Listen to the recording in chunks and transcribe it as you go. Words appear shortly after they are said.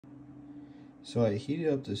So I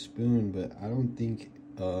heated up the spoon, but I don't think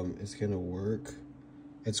it's gonna work.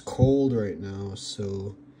 It's cold right now,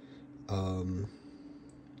 so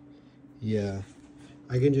yeah.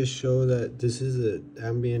 I can just show that this is the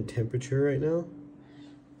ambient temperature right now.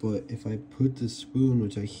 But if I put the spoon,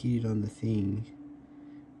 which I heated on the thing,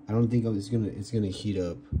 I don't think it's gonna heat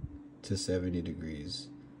up to 70 degrees.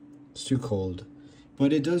 It's too cold.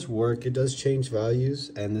 But it does work. It does change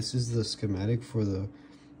values, and this is the schematic for the,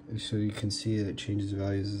 so you can see that it changes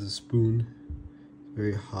values. This is a spoon,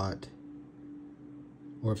 very hot.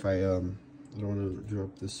 Or if I don't want to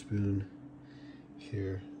drop the spoon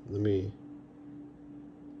here. Let me.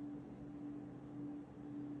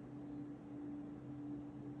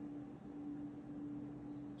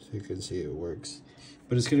 So you can see it works,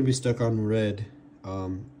 but it's gonna be stuck on red.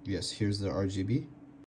 Yes, here's the RGB.